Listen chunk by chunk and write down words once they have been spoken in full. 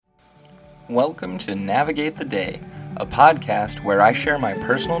Welcome to Navigate the Day, a podcast where I share my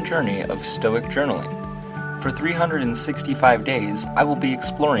personal journey of Stoic journaling. For 365 days, I will be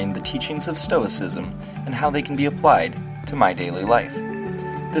exploring the teachings of Stoicism and how they can be applied to my daily life.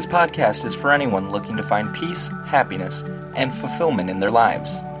 This podcast is for anyone looking to find peace, happiness, and fulfillment in their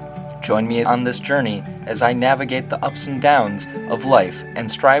lives. Join me on this journey as I navigate the ups and downs of life and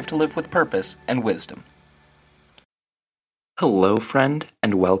strive to live with purpose and wisdom. Hello, friend,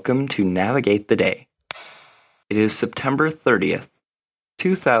 and welcome to Navigate the Day. It is September 30th,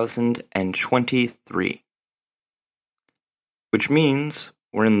 2023, which means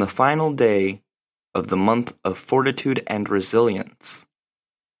we're in the final day of the month of fortitude and resilience,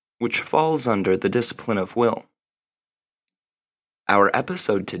 which falls under the discipline of will. Our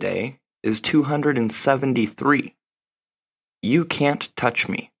episode today is 273. You Can't Touch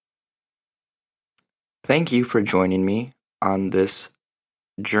Me. Thank you for joining me on this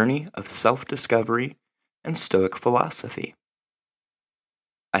journey of self-discovery and Stoic philosophy.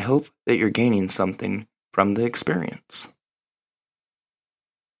 I hope that you're gaining something from the experience.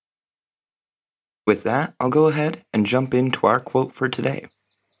 With that, I'll go ahead and jump into our quote for today.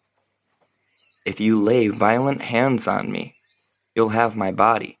 If you lay violent hands on me, you'll have my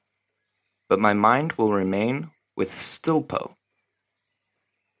body, but my mind will remain with Stilpo.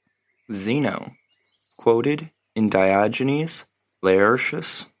 Zeno, quoted in Diogenes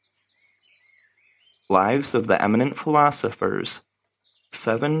Laertius, Lives of the Eminent Philosophers,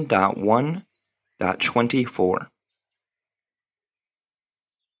 7.1.24.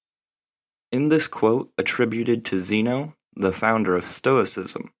 In this quote attributed to Zeno, the founder of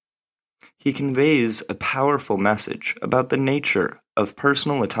Stoicism, he conveys a powerful message about the nature of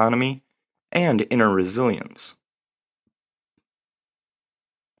personal autonomy and inner resilience.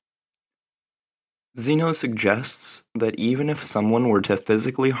 Zeno suggests that even if someone were to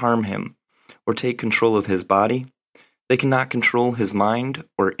physically harm him or take control of his body, they cannot control his mind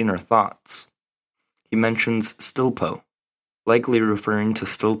or inner thoughts. He mentions Stilpo, likely referring to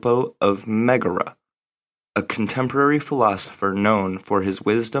Stilpo of Megara, a contemporary philosopher known for his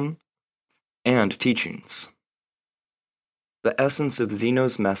wisdom and teachings. The essence of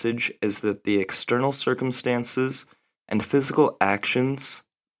Zeno's message is that the external circumstances and physical actions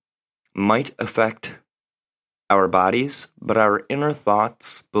might affect our bodies, but our inner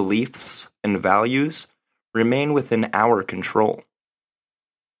thoughts, beliefs, and values remain within our control.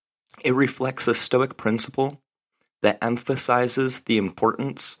 It reflects a Stoic principle that emphasizes the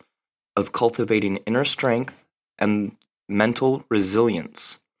importance of cultivating inner strength and mental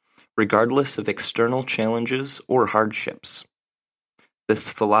resilience, regardless of external challenges or hardships. This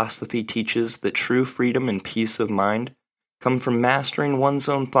philosophy teaches that true freedom and peace of mind come from mastering one's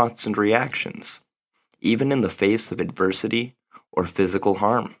own thoughts and reactions, even in the face of adversity or physical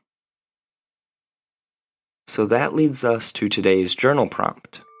harm. So that leads us to today's journal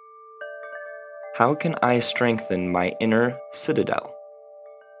prompt. How can I strengthen my inner citadel?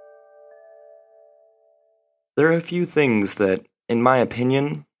 There are a few things that, in my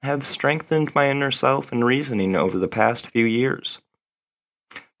opinion, have strengthened my inner self and reasoning over the past few years.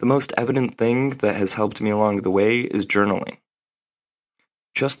 The most evident thing that has helped me along the way is journaling.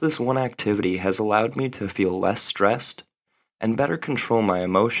 Just this one activity has allowed me to feel less stressed and better control my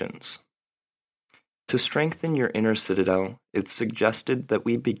emotions. To strengthen your inner citadel, it's suggested that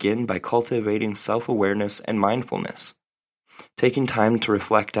we begin by cultivating self-awareness and mindfulness, taking time to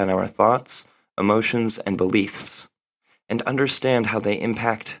reflect on our thoughts, emotions, and beliefs, and understand how they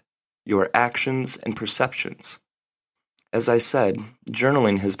impact your actions and perceptions. As I said,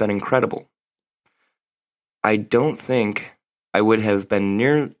 journaling has been incredible. I don't think I would have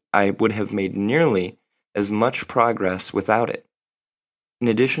made nearly as much progress without it. In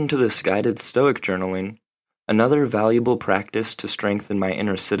addition to this guided Stoic journaling, another valuable practice to strengthen my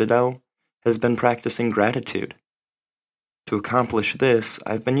inner citadel has been practicing gratitude. To accomplish this,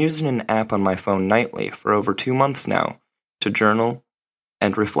 I've been using an app on my phone nightly for over 2 months now to journal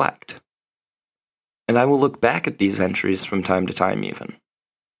and reflect. And I will look back at these entries from time to time even.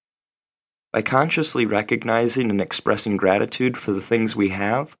 By consciously recognizing and expressing gratitude for the things we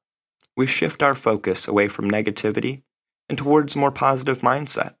have, we shift our focus away from negativity and towards a more positive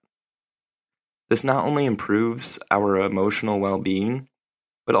mindset. This not only improves our emotional well-being,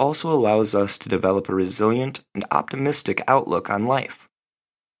 but also allows us to develop a resilient and optimistic outlook on life.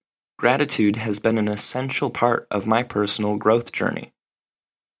 Gratitude has been an essential part of my personal growth journey,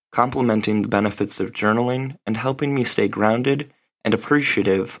 complementing the benefits of journaling and helping me stay grounded and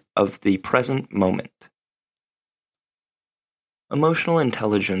appreciative of the present moment. Emotional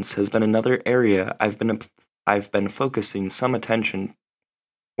intelligence has been another area I've been focusing some attention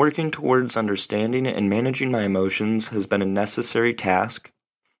Working towards understanding and managing my emotions has been a necessary task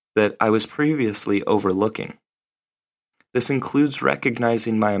that I was previously overlooking. This includes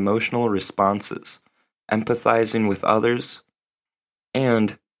recognizing my emotional responses, empathizing with others,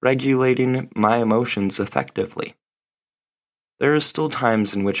 and regulating my emotions effectively. There are still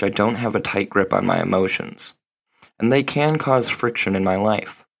times in which I don't have a tight grip on my emotions, and they can cause friction in my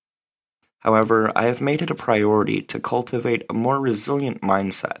life. However, I have made it a priority to cultivate a more resilient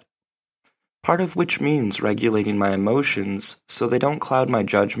mindset, part of which means regulating my emotions so they don't cloud my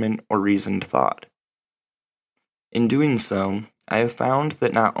judgment or reasoned thought. In doing so, I have found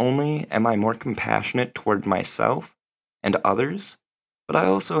that not only am I more compassionate toward myself and others, but I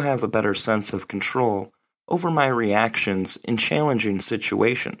also have a better sense of control over my reactions in challenging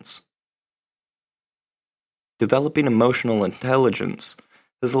situations. Developing emotional intelligence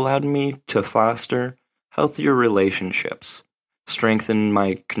has allowed me to foster healthier relationships, strengthen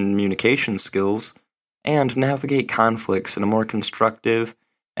my communication skills, and navigate conflicts in a more constructive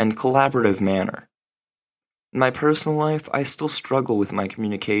and collaborative manner. In my personal life, I still struggle with my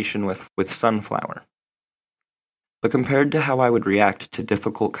communication with Sunflower. But compared to how I would react to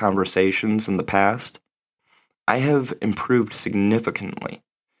difficult conversations in the past, I have improved significantly.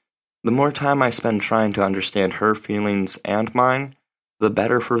 The more time I spend trying to understand her feelings and mine, the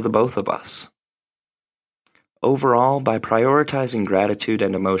better for the both of us. Overall, by prioritizing gratitude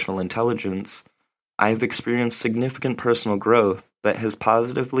and emotional intelligence, I have experienced significant personal growth that has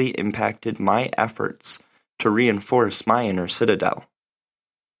positively impacted my efforts to reinforce my inner citadel.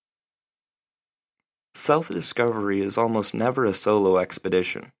 Self-discovery is almost never a solo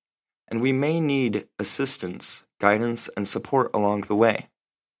expedition, and we may need assistance, guidance, and support along the way.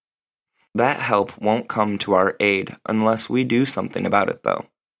 That help won't come to our aid unless we do something about it, though.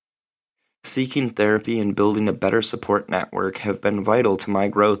 Seeking therapy and building a better support network have been vital to my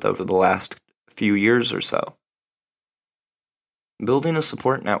growth over the last few years or so. Building a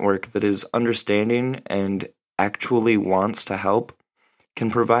support network that is understanding and actually wants to help can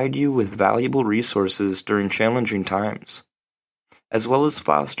provide you with valuable resources during challenging times, as well as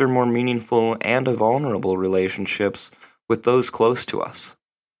foster more meaningful and vulnerable relationships with those close to us.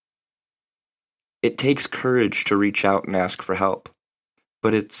 It takes courage to reach out and ask for help,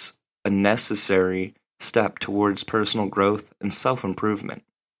 but it's a necessary step towards personal growth and self-improvement.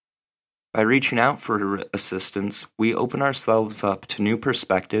 By reaching out for assistance, we open ourselves up to new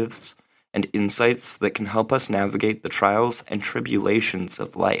perspectives and insights that can help us navigate the trials and tribulations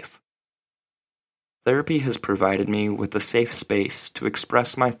of life. Therapy has provided me with a safe space to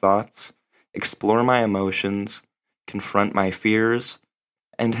express my thoughts, explore my emotions, confront my fears,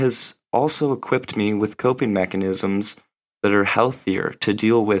 and has also equipped me with coping mechanisms that are healthier to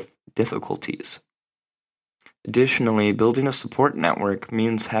deal with difficulties. Additionally, building a support network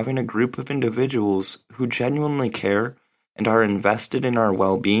means having a group of individuals who genuinely care and are invested in our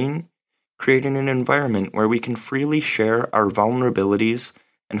well-being, creating an environment where we can freely share our vulnerabilities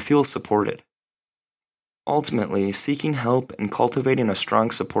and feel supported. Ultimately, seeking help and cultivating a strong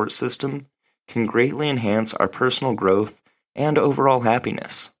support system can greatly enhance our personal growth and overall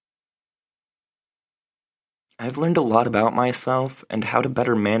happiness. I've learned a lot about myself and how to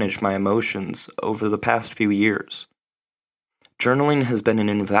better manage my emotions over the past few years. Journaling has been an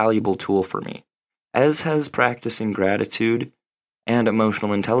invaluable tool for me, as has practicing gratitude and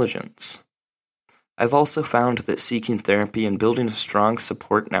emotional intelligence. I've also found that seeking therapy and building a strong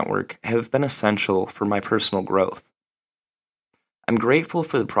support network have been essential for my personal growth. I'm grateful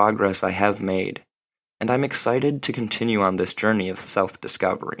for the progress I have made, and I'm excited to continue on this journey of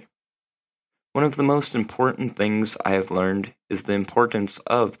self-discovery. One of the most important things I have learned is the importance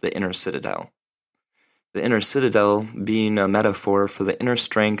of the inner citadel. The inner citadel being a metaphor for the inner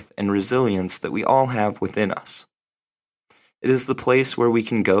strength and resilience that we all have within us. It is the place where we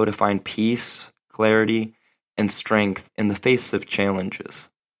can go to find peace, clarity, and strength in the face of challenges.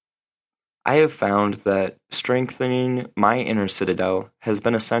 I have found that strengthening my inner citadel has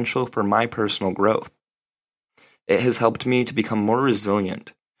been essential for my personal growth. It has helped me to become more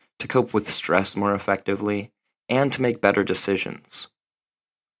resilient, to cope with stress more effectively, and to make better decisions.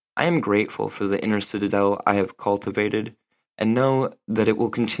 I am grateful for the inner citadel I have cultivated and know that it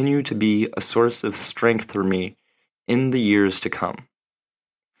will continue to be a source of strength for me in the years to come.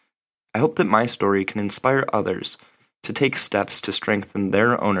 I hope that my story can inspire others to take steps to strengthen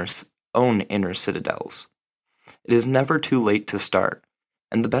their own inner citadels. It is never too late to start,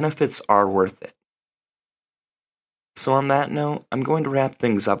 and the benefits are worth it. So on that note, I'm going to wrap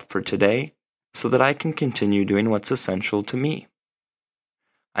things up for today so that I can continue doing what's essential to me.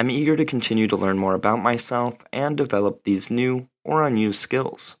 I'm eager to continue to learn more about myself and develop these new or unused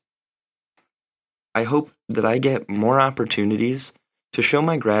skills. I hope that I get more opportunities to show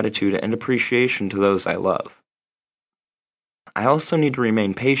my gratitude and appreciation to those I love. I also need to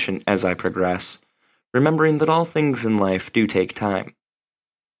remain patient as I progress, remembering that all things in life do take time.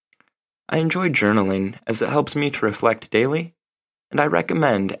 I enjoy journaling as it helps me to reflect daily, and I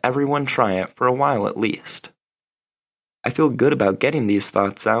recommend everyone try it for a while at least. I feel good about getting these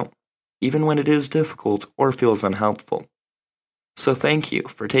thoughts out, even when it is difficult or feels unhelpful. So thank you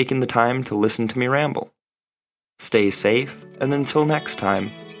for taking the time to listen to me ramble. Stay safe, and until next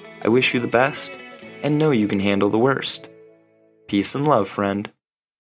time, I wish you the best, and know you can handle the worst. Peace and love, friend.